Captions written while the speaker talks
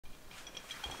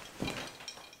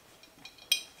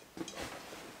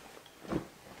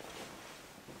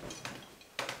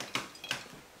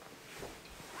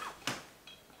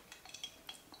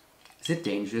it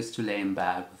dangerous to lay in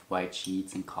bed with white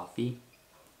sheets and coffee?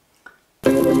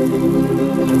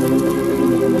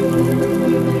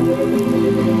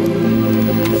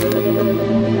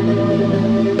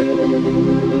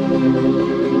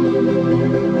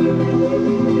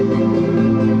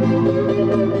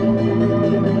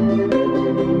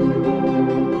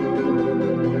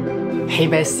 Hey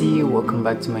bestie, welcome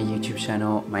back to my YouTube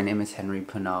channel. My name is Henri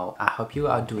Purnell. I hope you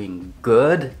are doing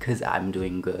good, because I'm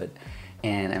doing good.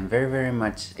 And I'm very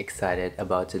much excited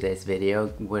about today's video.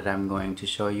 What I'm going to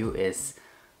show you is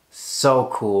so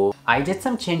cool. I did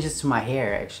some changes to my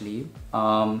hair actually.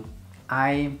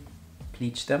 I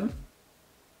bleached them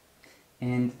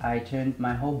and I turned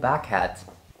my whole back hat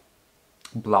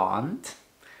blonde,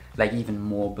 like even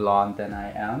more blonde than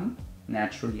I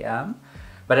naturally am.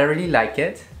 But I really like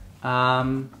it.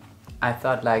 I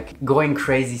thought like going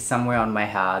crazy somewhere on my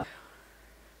head.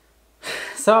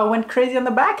 So I went crazy on the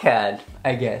back hat,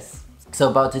 I guess. So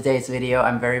about today's video,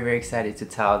 I'm very excited to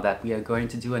tell that we are going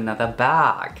to do another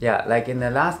bag. Yeah, like in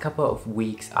the last couple of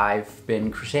weeks, I've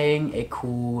been crocheting a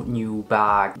cool new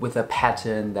bag with a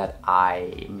pattern that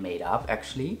I made up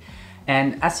actually.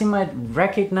 And as you might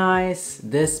recognize,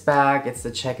 this bag, it's the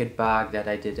checkered bag that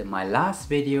I did in my last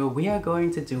video. We are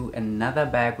going to do another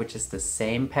bag which is the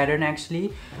same pattern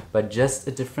actually, but just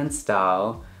a different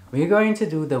style. We're going to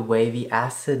do the wavy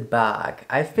acid bag.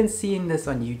 I've been seeing this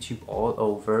on YouTube all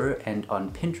over and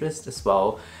on Pinterest as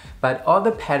well. But all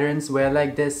the patterns were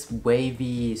like this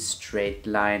wavy straight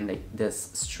line, like this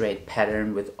straight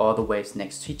pattern with all the waves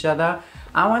next to each other.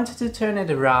 I wanted to turn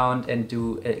it around and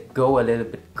go a little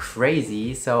bit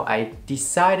crazy. So I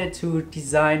decided to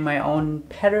design my own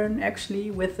pattern actually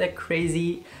with a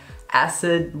crazy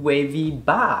acid wavy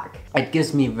bag. It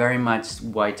gives me very much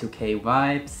Y2K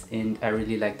vibes and I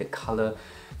really like the color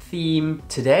theme.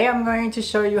 Today I'm going to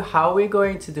show you how we're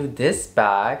going to do this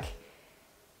bag.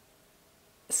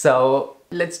 So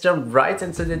let's jump right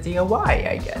into the DIY,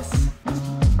 I guess.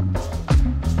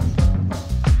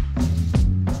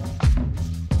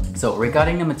 So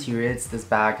regarding the materials, this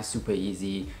bag is super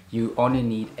easy. You only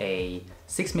need a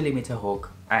 6mm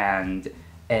hook and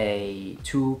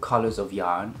two colors of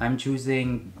yarn. I'm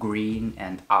choosing green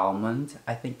and almond,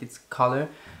 I think it's color.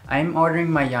 I'm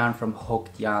ordering my yarn from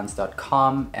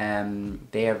hookedyarns.com and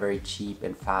they are very cheap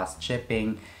and fast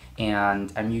shipping.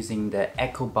 And I'm using the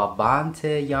Eco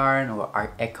Barbante yarn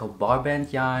or Eco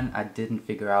Barbant yarn. I didn't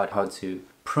figure out how to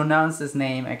pronounce this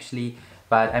name actually,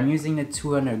 but I'm using the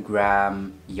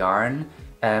 200-gram yarn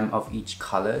of each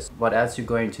color. What else you're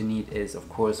going to need is of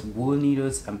course wool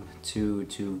needles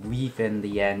to weave in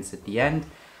the ends at the end,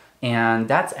 and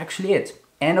that's actually it.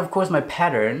 And of course my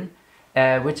pattern,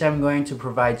 which I'm going to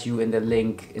provide you in the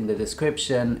link in the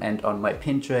description and on my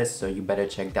Pinterest, so you better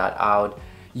check that out.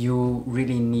 You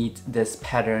really need this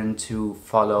pattern to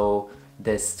follow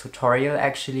this tutorial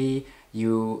actually.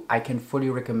 I can fully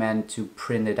recommend to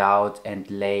print it out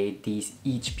and lay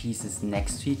each pieces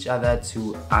next to each other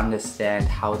to understand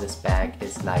how this bag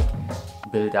is like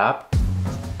built up.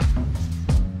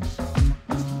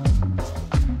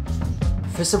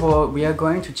 First of all, we are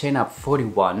going to chain up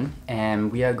 41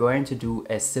 and we are going to do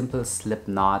a simple slip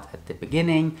knot at the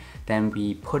beginning. Then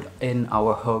we put in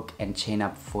our hook and chain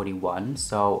up 41.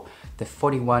 So the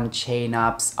 41 chain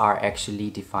ups are actually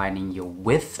defining your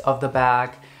width of the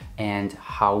bag and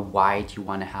how wide you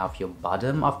want to have your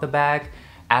bottom of the bag.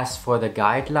 As for the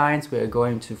guidelines, we are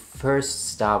going to first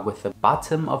start with the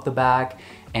bottom of the bag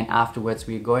and afterwards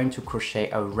we're going to crochet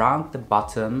around the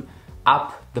bottom,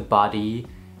 up the body,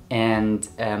 and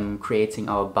creating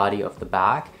our body of the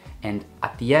bag. And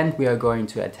at the end we are going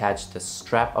to attach the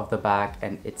strap of the bag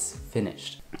and it's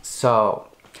finished. So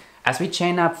as we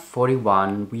chain up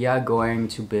 41, we are going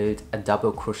to build a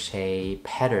double crochet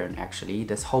pattern actually.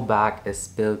 This whole bag is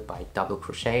built by double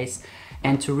crochets.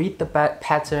 And to read the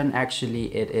pattern,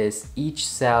 actually it is each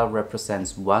cell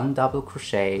represents one double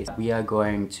crochet. We are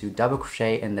going to double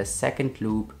crochet in the second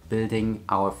loop, building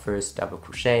our first double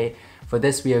crochet. For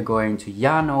this we are going to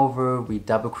yarn over, we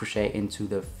double crochet into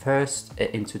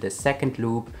the second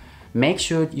loop. Make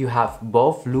sure you have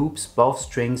both loops, both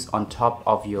strings on top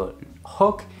of your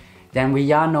hook. Then we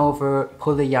yarn over,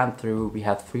 pull the yarn through. We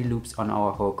have 3 loops on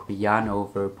our hook. We yarn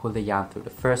over, pull the yarn through the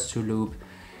first 2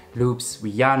 loops. We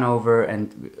yarn over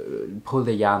and pull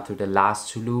the yarn through the last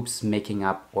 2 loops, making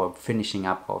up or finishing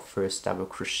up our first double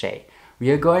crochet.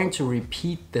 We are going to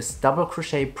repeat this double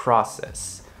crochet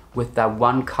process with that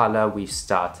one color we've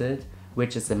started,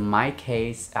 which is in my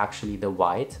case actually the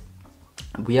white.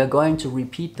 We are going to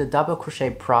repeat the double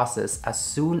crochet process as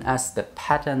soon as the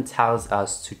pattern tells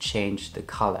us to change the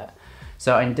color.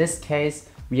 So in this case,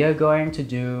 we are going to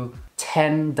do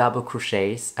 10 double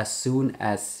crochets. As soon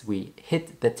as we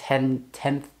hit the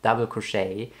 10th double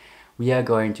crochet, we are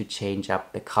going to change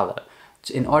up the color.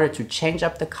 In order to change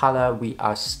up the color, we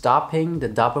are stopping the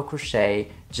double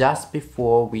crochet just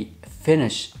before we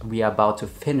are about to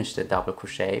finish the double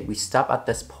crochet. We stop at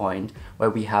this point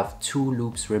where we have two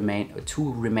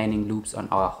remaining loops on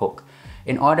our hook.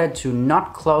 In order to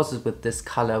not close it with this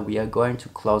color, we are going to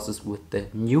close this with the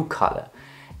new color.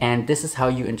 And this is how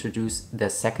you introduce the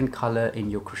second color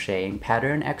in your crocheting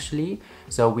pattern actually.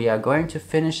 So we are going to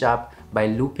finish up by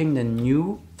looping the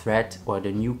new thread or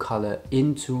the new color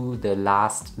into the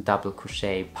last double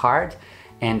crochet part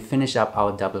and finish up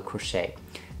our double crochet.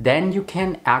 Then you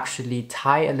can actually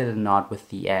tie a little knot with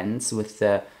the ends, with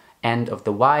the end of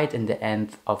the white and the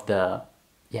end of the,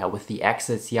 with the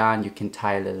excess yarn, you can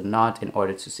tie a little knot in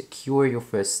order to secure your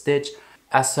first stitch.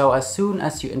 So as soon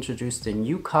as you introduce the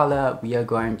new color, we are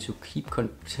going to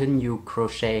continue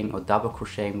crocheting or double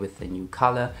crocheting with the new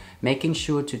color, making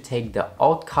sure to take the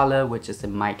old color, which is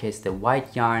in my case the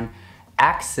white yarn,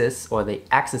 or the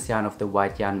excess yarn of the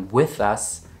white yarn with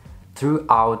us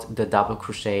throughout the double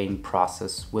crocheting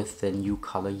process with the new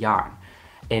color yarn,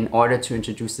 in order to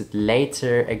introduce it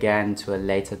later again to a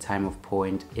later time of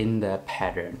point in the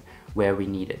pattern where we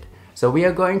need it. So we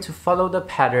are going to follow the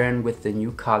pattern with the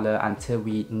new color until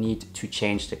we need to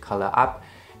change the color up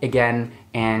again,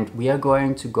 and we are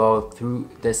going to go through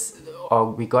this, or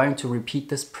we're going to repeat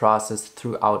this process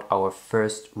throughout our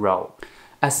first row.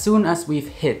 As soon as we've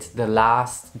hit the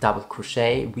last double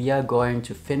crochet, we are going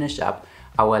to finish up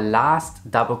our last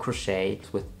double crochet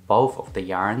with both of the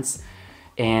yarns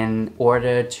in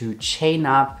order to chain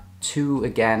up 2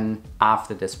 again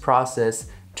after this process,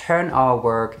 turn our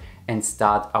work, and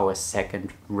start our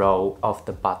second row of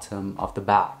the bottom of the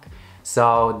bag.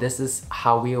 So this is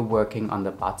how we are working on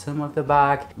the bottom of the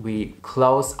bag. We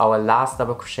close our last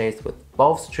double crochets with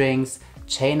both strings,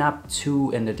 chain up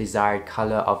 2 in the desired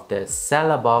color of the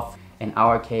cell above. In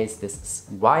our case, this is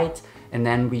white, and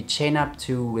then we chain up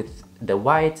 2 with the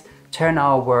white, turn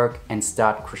our work, and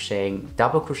start crocheting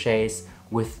double crochets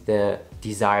with the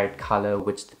desired color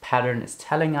which the pattern is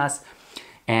telling us.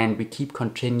 And we keep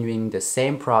continuing the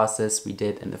same process we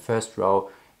did in the first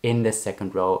row in the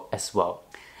second row as well.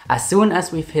 As soon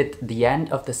as we've hit the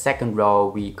end of the second row,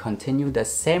 we continue the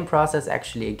same process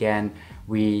actually again.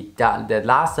 The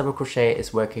last double crochet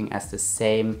is working as the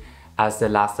same as the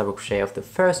last double crochet of the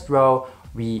first row.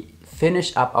 We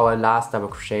finish up our last double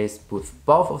crochets with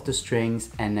both of the strings,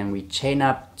 and then we chain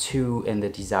up 2 in the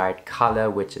desired color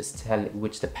which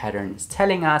the pattern is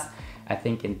telling us. I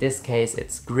think in this case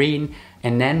it's green,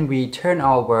 and then we turn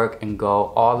our work and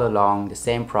go all along the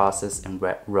same process in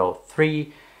row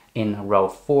 3, in row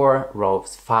 4, row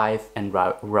 5, and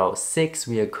row 6.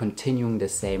 We are continuing the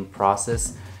same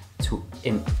process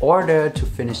in order to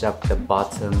finish up the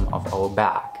bottom of our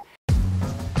bag.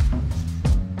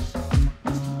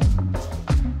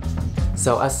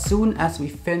 So as soon as we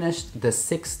finished the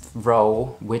 6th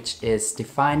row, which is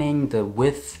defining the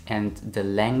width and the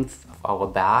length of our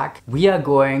bag, we are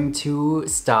going to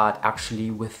start actually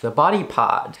with the body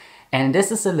part. And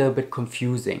this is a little bit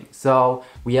confusing. So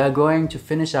we are going to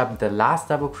finish up the last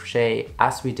double crochet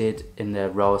as we did in the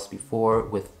rows before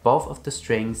with both of the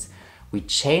strings. We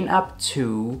chain up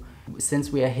 2.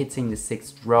 Since we are hitting the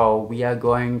 6th row, we are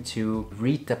going to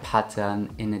read the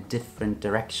pattern in a different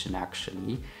direction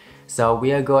actually. So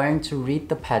we are going to read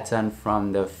the pattern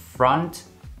from the front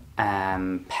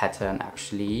pattern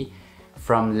actually,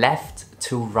 from left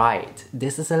to right.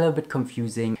 This is a little bit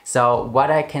confusing. So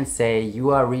what I can say,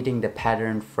 you are reading the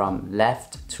pattern from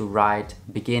left to right,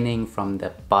 beginning from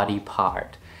the body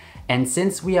part. And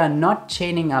since we are not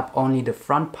chaining up only the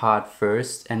front part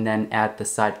first and then add the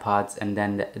side parts and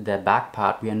then the back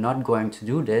part, we are not going to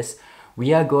do this.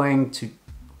 We are going to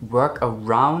work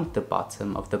around the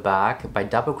bottom of the bag by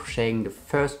double crocheting the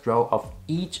first row of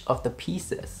each of the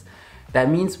pieces. That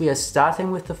means we are starting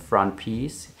with the front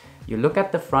piece. You look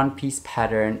at the front piece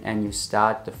pattern and you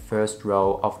start the first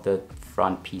row of the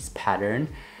front piece pattern.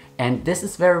 And this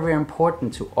is very, very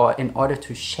important in order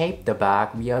to shape the bag.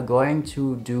 We are going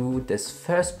to do this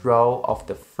first row of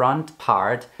the front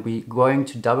part. We're going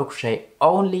to double crochet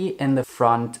only in the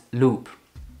front loop.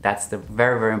 That's the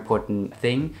very, very important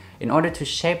thing. In order to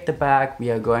shape the bag, we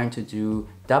are going to do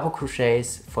double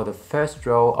crochets for the first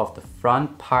row of the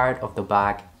front part of the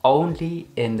bag only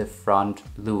in the front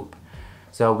loop.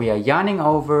 So we are yarning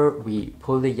over, we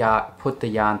put the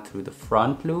yarn through the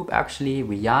front loop actually,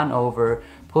 we yarn over,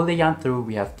 pull the yarn through,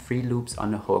 we have 3 loops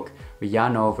on the hook, we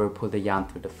yarn over, pull the yarn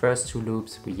through the first 2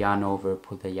 loops, we yarn over,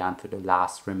 pull the yarn through the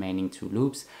last remaining 2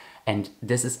 loops, and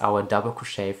this is our double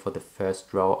crochet for the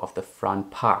first row of the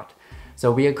front part.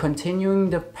 So we are continuing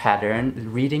the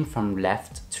pattern, reading from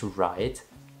left to right,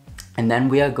 and then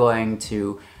we are going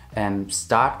to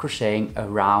start crocheting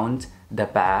around the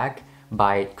bag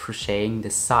by crocheting the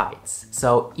sides.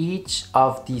 So each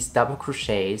of these double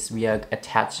crochets, we are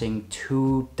attaching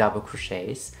 2 double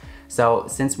crochets. So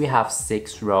since we have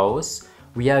 6 rows,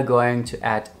 we are going to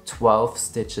add 12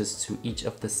 stitches to each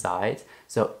of the sides.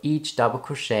 So each double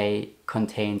crochet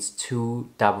contains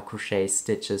 2 double crochet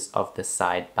stitches of the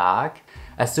side bag.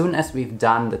 As soon as we've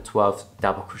done the 12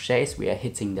 double crochets, we are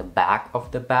hitting the back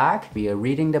of the bag. We are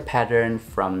reading the pattern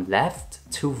from left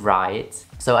to right.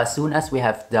 So as soon as we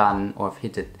have done or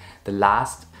hit the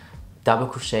last double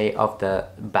crochet of the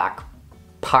back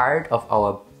part of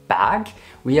our bag,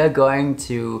 we are going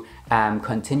to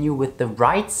continue with the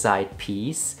right side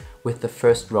piece with the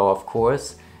first row, of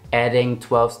course, adding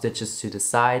 12 stitches to the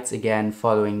sides, again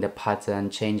following the pattern,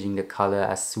 changing the color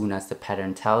as soon as the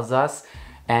pattern tells us.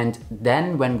 And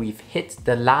then when we've hit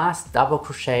the last double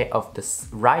crochet of the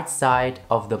right side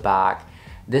of the bag,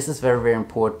 this is very, very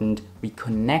important. We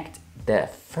connect the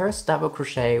first double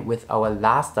crochet with our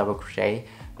last double crochet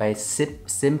by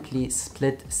simply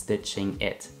split stitching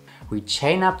it. We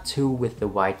chain up 2 with the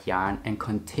white yarn and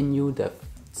continue the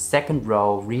second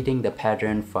row, reading the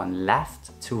pattern from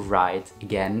left to right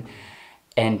again.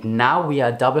 And now we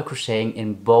are double crocheting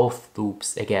in both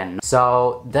loops again.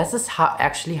 So this is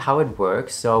actually how it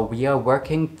works. So we are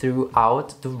working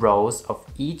throughout the rows of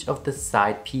each of the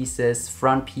side pieces,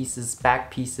 front pieces,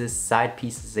 back pieces, side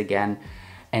pieces again.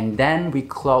 And then we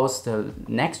close the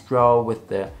next row with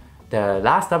the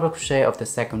last double crochet of the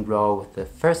second row with the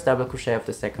first double crochet of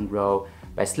the second row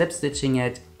by slip stitching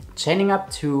it, chaining up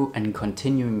 2 and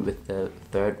continuing with the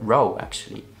third row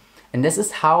actually. And this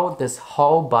is how this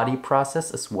whole body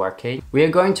process is working. We are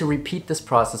going to repeat this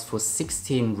process for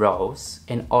 16 rows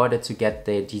in order to get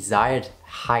the desired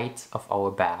height of our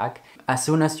bag. As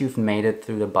soon as you've made it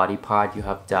through the body part, you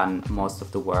have done most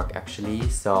of the work actually.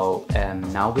 So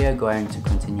now we are going to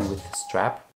continue with the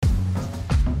strap.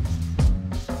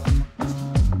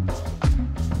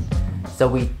 So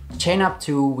we chain up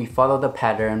 2, we follow the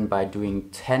pattern by doing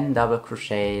 10 double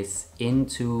crochets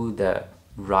into the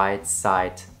right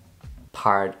side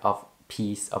part of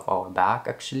piece of our bag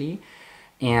actually.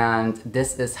 And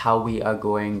this is how we are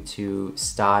going to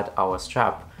start our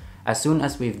strap. As soon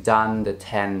as we've done the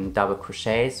 10 double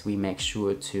crochets, we make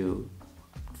sure to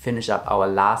finish up our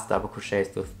last double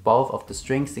crochets with both of the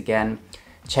strings again,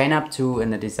 chain up 2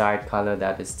 in the desired color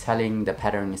that is telling the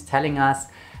pattern is telling us,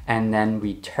 and then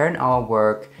we turn our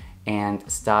work and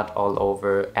start all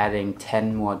over, adding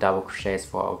 10 more double crochets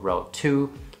for our row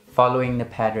 2, following the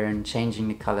pattern, changing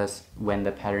the colors when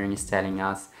the pattern is telling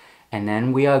us, and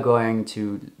then we are going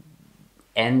to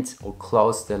end or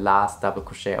close the last double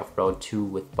crochet of row 2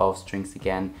 with both strings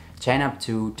again, chain up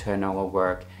 2, turn our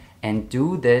work, and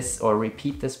do this or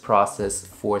repeat this process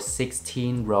for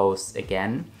 16 rows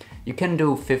again. You can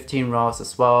do 15 rows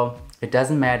as well, it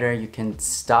doesn't matter. You can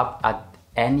stop at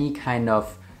any kind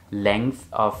of length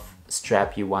of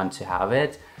strap you want to have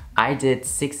it. I did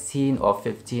 16 or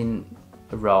 15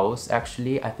 rows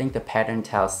actually. I think the pattern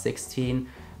tells 16.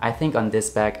 I think on this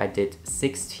bag I did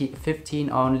 15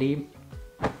 only.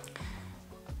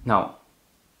 No,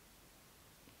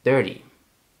 30.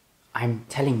 I'm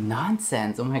telling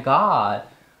nonsense, oh my god.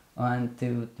 1,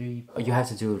 2, 3. You have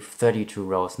to do 32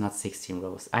 rows, not 16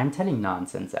 rows. I'm telling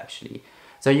nonsense actually.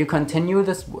 So you continue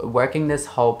this, working this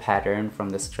whole pattern from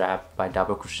the strap by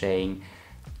double crocheting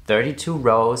 32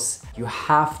 rows. You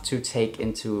have to take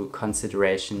into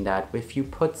consideration that if you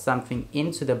put something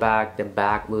into the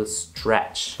bag will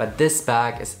stretch. But this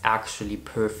bag is actually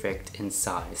perfect in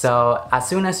size. So as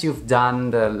soon as you've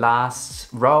done the last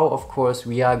row, of course,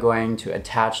 we are going to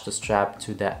attach the strap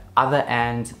to the other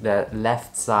end, the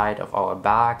left side of our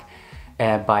bag,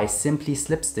 by simply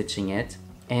slip stitching it.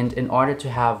 And in order to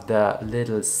have the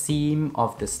little seam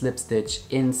of the slip stitch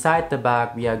inside the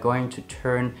bag, we are going to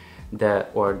turn the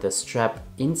strap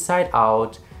inside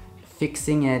out,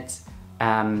 fixing it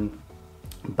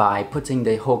by putting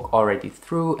the hook already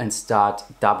through and start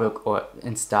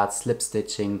slip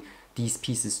stitching these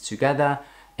pieces together.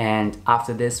 And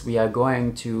after this we are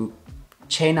going to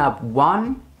chain up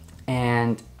 1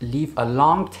 and leave a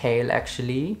long tail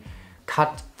actually,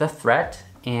 cut the thread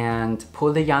and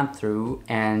pull the yarn through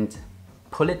and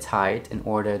pull it tight in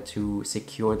order to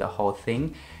secure the whole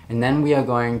thing. And then we are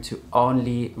going to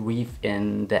only weave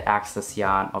in the excess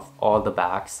yarn of all the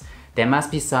bags. There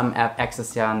must be some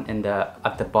excess yarn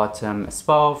at the bottom as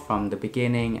well from the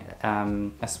beginning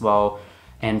as well,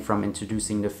 and from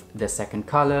introducing the second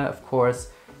color, of course.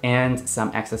 and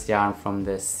some excess yarn from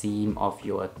the seam of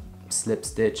your slip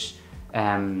stitch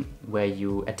where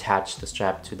you attach the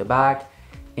strap to the bag.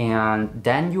 And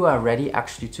then you are ready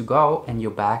actually to go, and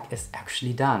your bag is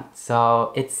actually done.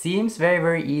 So it seems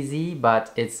very easy,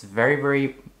 but it's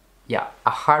very a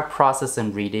hard process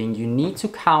in reading. You need to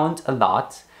count a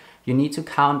lot. You need to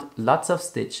count lots of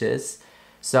stitches.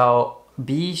 So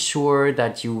be sure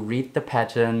that you read the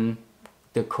pattern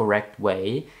the correct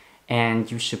way,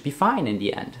 and you should be fine in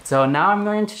the end. So now I'm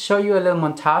going to show you a little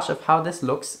montage of how this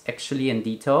looks actually in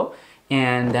detail,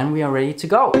 and then we are ready to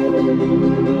go.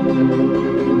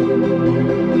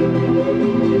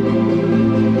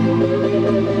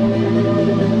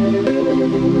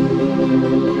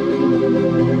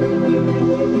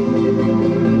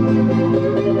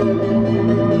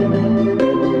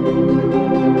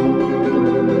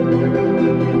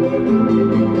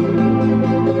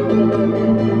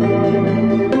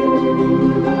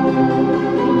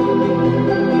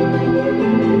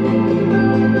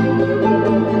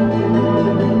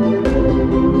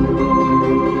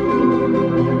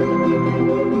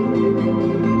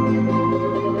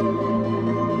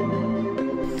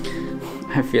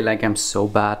 I feel like I'm so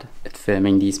bad at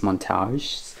filming these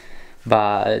montages,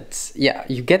 but yeah,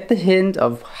 you get the hint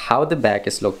of how the bag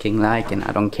is looking like, and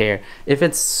I don't care if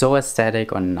it's so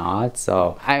aesthetic or not.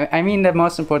 So I mean, the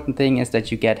most important thing is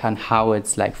that you get on how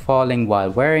it's like falling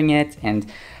while wearing it and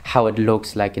how it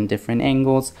looks like in different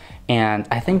angles. And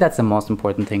I think that's the most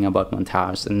important thing about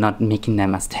montages, and not making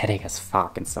them aesthetic as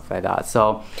fuck and stuff like that.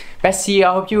 So bestie,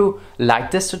 I hope you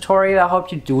like this tutorial. I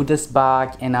hope you do this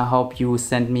bag, and I hope you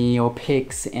send me your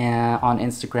pics on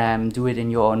Instagram. Do it in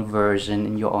your own version,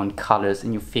 in your own colors,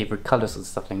 in your favorite colors and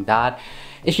stuff like that.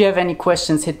 If you have any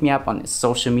questions, hit me up on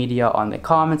social media, on the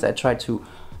comments. I try to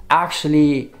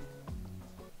actually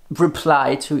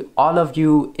reply to all of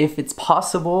you if it's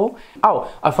possible.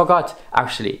 Oh, I forgot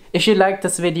actually. If you like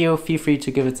this video, feel free to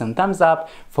give it some thumbs up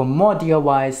for more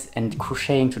DIYs and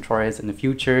crocheting tutorials in the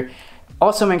future.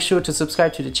 Also make sure to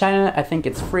subscribe to the channel. I think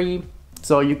it's free,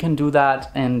 so you can do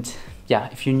that. And yeah,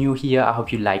 if you're new here, I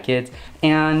hope you like it.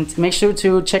 And make sure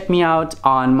to check me out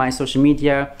on my social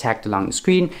media, tagged along the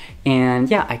screen. And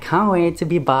yeah, I can't wait to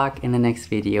be back in the next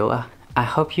video. I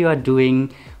hope you are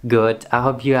doing good. I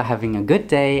hope you are having a good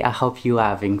day. I hope you are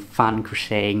having fun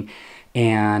crocheting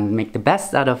and make the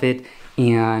best out of it.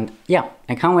 And yeah,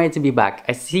 I can't wait to be back.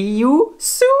 I see you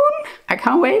soon. I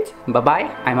can't wait. Bye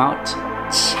bye. I'm out.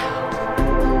 Ciao.